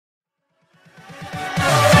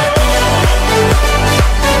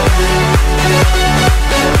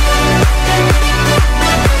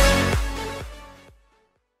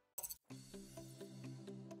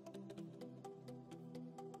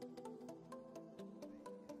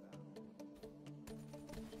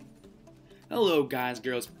Hello guys,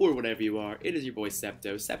 girls, or whatever you are, it is your boy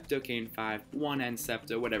Septo, SeptoCane5, 1N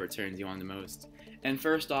Septo, whatever turns you on the most. And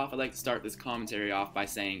first off, I'd like to start this commentary off by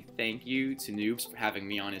saying thank you to Noobs for having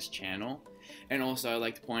me on his channel. And also I'd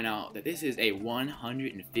like to point out that this is a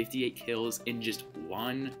 158 kills in just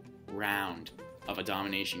one round of a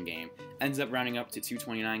domination game. Ends up rounding up to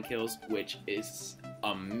 229 kills, which is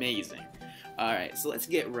amazing. Alright, so let's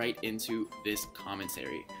get right into this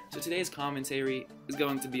commentary. So today's commentary is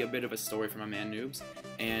going to be a bit of a story for my man Noobs,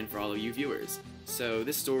 and for all of you viewers. So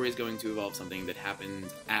this story is going to involve something that happened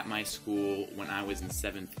at my school when I was in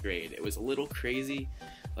 7th grade. It was a little crazy,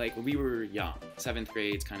 like when we were young. 7th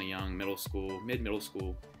grade's kind of young, middle school, mid-middle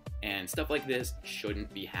school, and stuff like this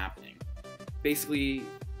shouldn't be happening. Basically,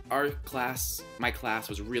 my class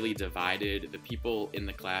was really divided. The people in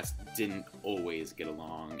the class didn't always get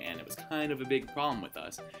along, and it was kind of a big problem with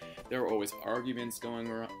us. There were always arguments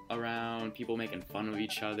going around, people making fun of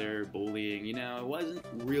each other, bullying, you know, it wasn't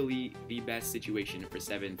really the best situation for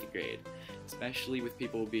 7th grade. Especially with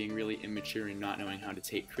people being really immature and not knowing how to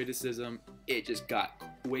take criticism, it just got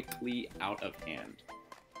quickly out of hand.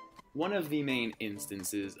 One of the main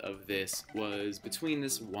instances of this was between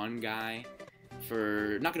this one guy,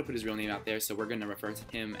 not going to put his real name out there, so we're going to refer to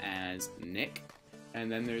him as Nick.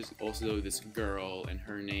 And then there's also this girl, and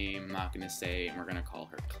her name I'm not going to say, and we're going to call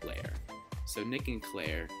her Claire. So Nick and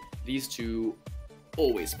Claire, these two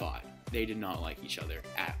always fought. They did not like each other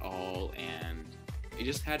at all, and they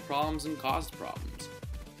just had problems and caused problems.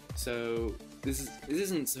 So this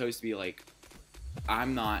isn't supposed to be like,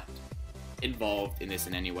 I'm not involved in this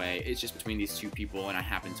in any way. It's just between these two people, and I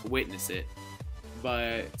happened to witness it.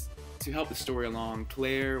 But to help the story along,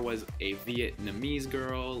 Claire was a Vietnamese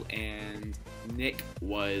girl and Nick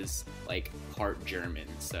was like part German.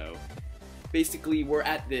 So basically we're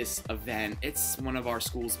at this event. It's one of our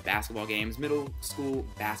school's basketball games, middle school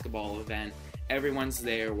basketball event. Everyone's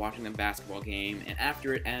there watching the basketball game, and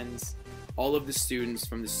after it ends, all of the students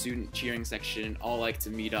from the student cheering section all like to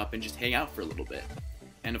meet up and just hang out for a little bit.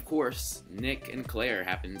 And of course, Nick and Claire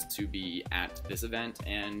happened to be at this event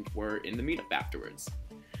and were in the meetup afterwards.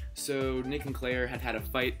 So Nick and Claire had a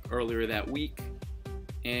fight earlier that week,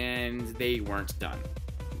 and they weren't done.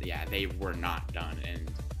 Yeah, they were not done,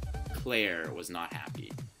 and Claire was not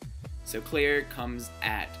happy. So Claire comes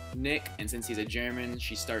at Nick, and since he's a German,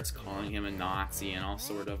 she starts calling him a Nazi and all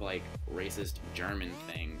sort of like racist German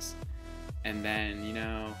things. And then, you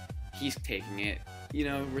know, he's taking it, you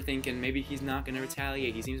know, we're thinking maybe he's not going to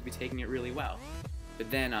retaliate. He seems to be taking it really well.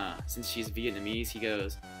 But then, since she's Vietnamese, he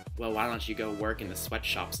goes, well, why don't you go work in the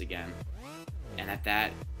sweatshops again? And at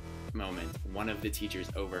that moment, one of the teachers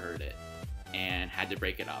overheard it and had to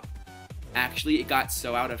break it up. Actually, it got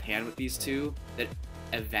so out of hand with these two that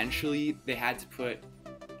eventually they had to put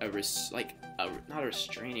not a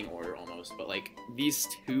restraining order almost, but like these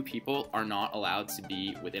two people are not allowed to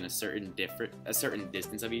be within a certain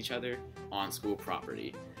distance of each other on school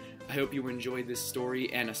property. I hope you enjoyed this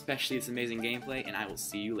story and especially its amazing gameplay, and I will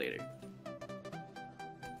see you later.